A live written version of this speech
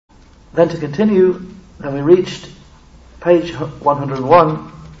Then to continue, then we reached page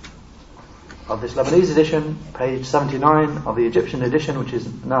 101 of this Lebanese edition, page 79 of the Egyptian edition, which is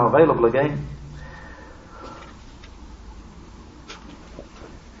now available again.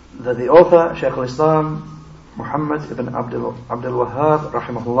 That the author, Shaykh al-Islam, Muhammad ibn Abdul Wahhab,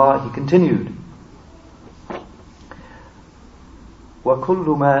 rahimahullah, he continued, وَكُلُّ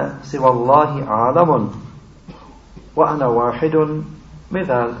مَا سِوَى اللَّهِ عَالَمٌ وَأَنَا وَاحِدٌ مِنْ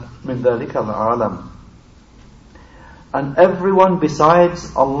ذَلِكَ الْعَالَمِ. And everyone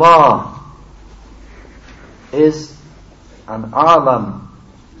besides Allah is an alam,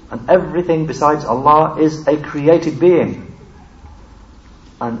 and everything besides Allah is a created being,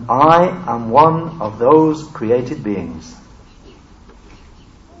 and I am one of those created beings.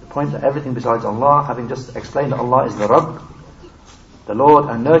 The point that everything besides Allah, having just explained that Allah is the Rabb, the Lord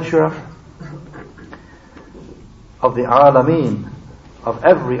and nurturer of the alameen, of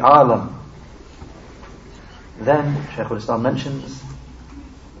every alam, then Shaykh al-Islam mentions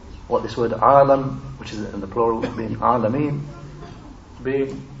what this word alam, which is in the plural being alameen,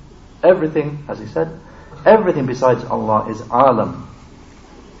 being everything, as he said, everything besides Allah is alam,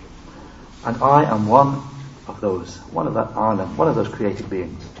 and I am one of those, one of that alam, one of those created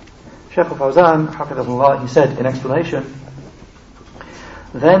beings. Shaykh al-Fawzan, hafidhahullah, he said in explanation,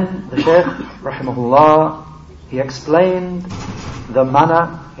 then the Shaykh, rahimahullah, he explained the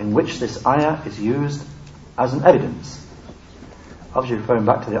manner in which this ayah is used as an evidence. Obviously referring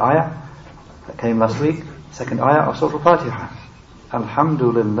back to the ayah that came last week, second ayah of Surah Al-Fatiha,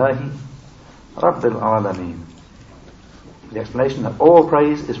 Alhamdulillahi Rabbil Alameen. The explanation that all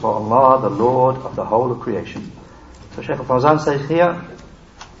praise is for Allah, the Lord of the whole of creation. So Shaykh al-Fawzan says here,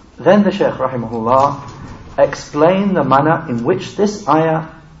 then the Shaykh, rahimahullah, explain the manner in which this ayah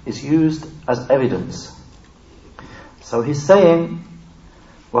is used as evidence. So he's saying,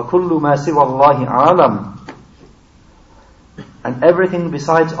 وَكُلُّ مَا سِوَى اللَّهِ عَالَمٌ, and everything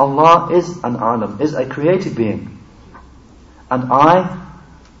besides Allah is an alam, is a created being, and I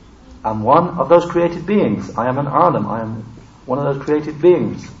am one of those created beings. I am an alam, I am one of those created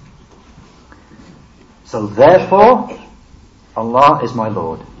beings. So therefore Allah is my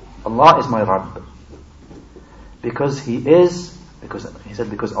Lord, Allah is my Rabb, because he said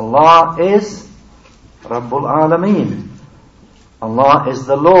because Allah is Rabbul Alameen, Allah is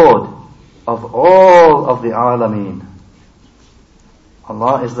the Lord of all of the Alameen,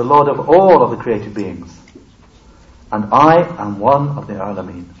 Allah is the Lord of all of the created beings, and I am one of the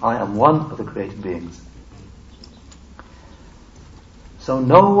Alameen, I am one of the created beings. So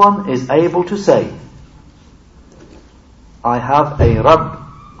no one is able to say, I have a Rabb,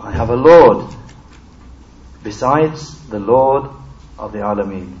 I have a Lord, besides the Lord of the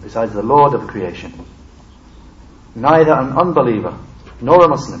Alameen, besides the Lord of the creation. Neither an unbeliever nor a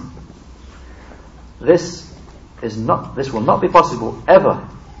Muslim. This will not be possible ever,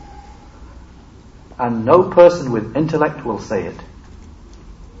 and no person with intellect will say it.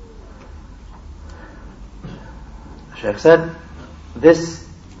 The Shaykh said, this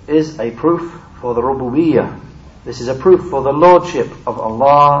is a proof for the rububiyyah. This is a proof for the lordship of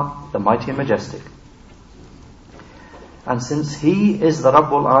Allah, the mighty and majestic. And since he is the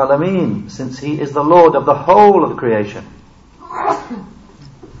Rabbul Alameen, since he is the Lord of the whole of the creation,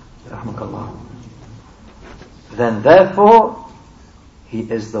 then therefore he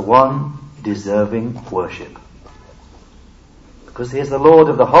is the one deserving worship. Because he is the Lord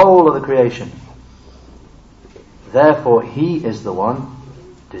of the whole of the creation, therefore he is the one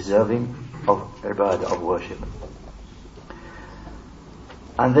deserving of ibadah, of worship.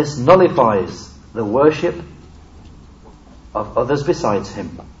 And this nullifies the worship of others besides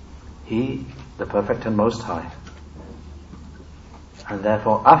him, he, the perfect and most high. And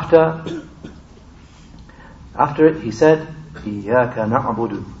therefore after it he said, إِيَّاكَ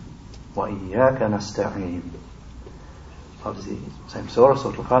نَعْبُدُ وَإِيَّاكَ نَسْتَعِينُ. Obviously, same surah,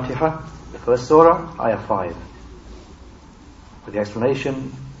 Surah Al-Fatiha, the first surah, ayah 5. With the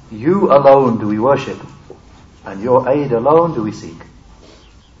explanation, you alone do we worship, and your aid alone do we seek.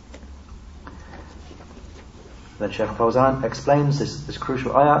 Then Shaykh Fawzan explains this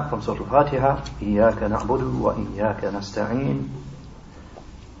crucial ayah from Surah Al-Fatiha, إِيَّاكَ نَعْبُدُ وَإِيَّاكَ نَسْتَعِينُ.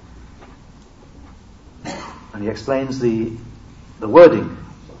 And he explains the wording,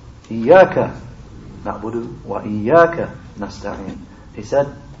 إِيَّاكَ نَعْبُدُ وَإِيَّاكَ نَسْتَعِينُ. He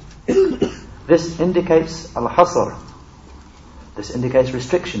said, this indicates al-hasr, this indicates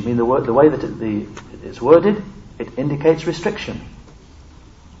restriction, meaning the way that it's worded, it indicates restriction.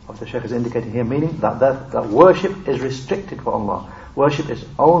 What the Shaykh is indicating here, meaning that worship is restricted for Allah. Worship is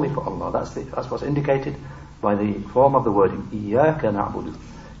only for Allah. That's what's indicated by the form of the wording, إِيَّاكَ نَعْبُدُ.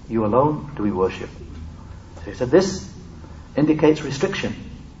 you alone do we worship. So he said this indicates restriction.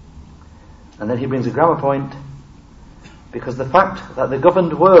 And then he brings a grammar point, because the fact that the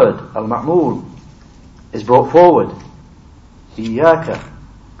governed word, al-ma'mul, is brought forward, iyyaka,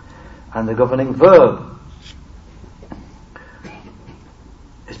 and the governing verb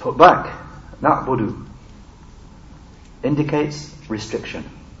is put back, na'budu, indicates restriction.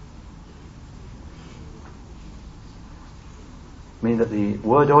 Meaning that the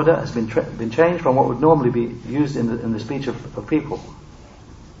word order has been changed from what would normally be used in the speech of people.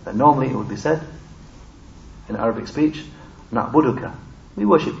 That normally it would be said in Arabic speech, na'buduka, we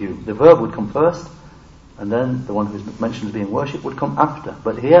worship you. The verb would come first, and then the one who's mentioned as being worshipped would come after.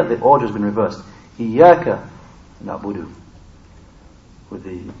 But here the order has been reversed. Iyyaka na'budu. With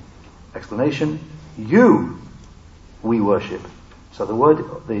the explanation, you we worship. So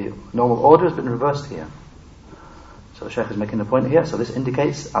the normal order has been reversed here. So the Shaykh is making the point here. So this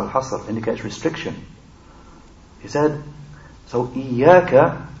indicates al-hasr, indicates restriction. He said, so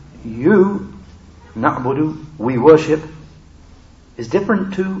iyyaka, you, na'budu, we worship, is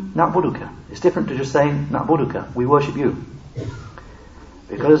different to na'buduka. It's different to just saying na'buduka, we worship you.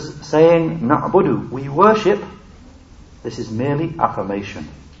 Because saying na'budu, we worship, this is merely affirmation.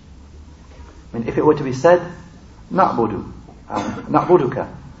 I mean, if it were to be said na'budu,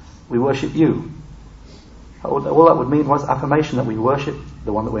 na'buduka, we worship you, all that would mean was affirmation that we worship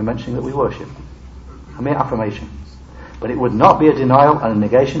the one that we're mentioning that we worship. A mere affirmation. But it would not be a denial and a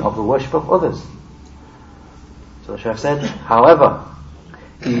negation of the worship of others. So the Shaykh said, however,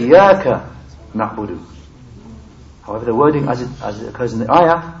 iyyaka na'budu. However, the wording as it occurs in the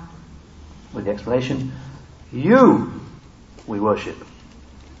ayah, with the explanation, you we worship.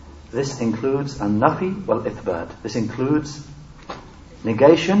 This includes an-nafi wal-ithbat. This includes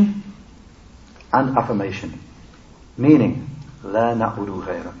negation and affirmation. Meaning, la na'budu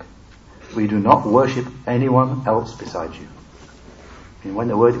ghayrak. We do not worship anyone else besides you. And when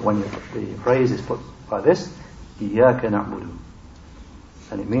the phrase is put like this, iyyaka na'budu,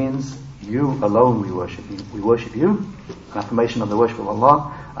 and it means you alone we worship. We worship you, an affirmation of the worship of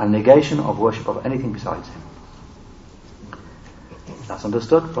Allah, and negation of worship of anything besides Him. That's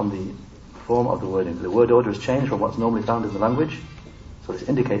understood from the form of the wording. The word order is changed from what's normally found in the language. So this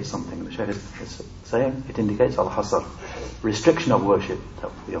indicates something. The Shaykh is saying it indicates al-hasr, restriction of worship,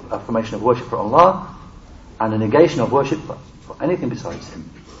 the affirmation of worship for Allah, and a negation of worship for anything besides Him.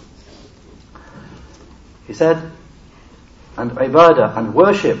 He said, and ibadah and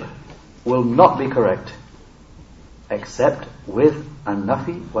worship will not be correct except with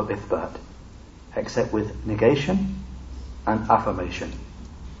an-nafi wal-ithbat, except with negation and affirmation.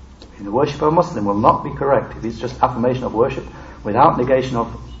 And the worship of a Muslim will not be correct if it's just affirmation of worship without negation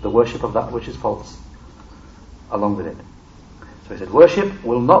of the worship of that which is false along with it. So he said worship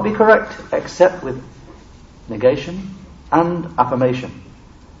will not be correct except with negation and affirmation.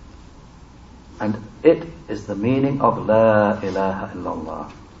 And it is the meaning of La ilaha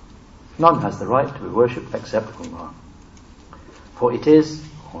illallah. None has the right to be worshipped except Allah. For it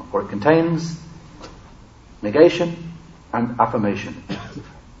contains negation and affirmation.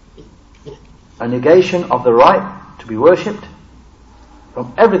 A negation of the right to be worshipped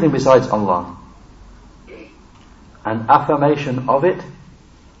from everything besides Allah, an affirmation of it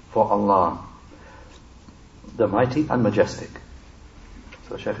for Allah, the mighty and majestic.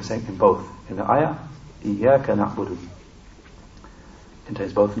 So the Shaykh is saying in both. In the ayah, iyyaka na'budu,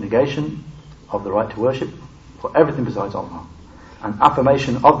 contains both negation of the right to worship for everything besides Allah, and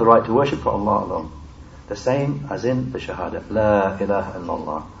affirmation of the right to worship for Allah alone. The same as in the Shahada, La ilaha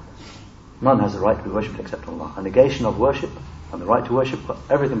illallah. None has the right to be worshipped except Allah. A negation of worship and the right to worship for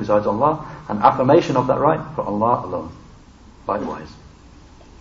everything besides Allah, and affirmation of that right for Allah alone. Likewise.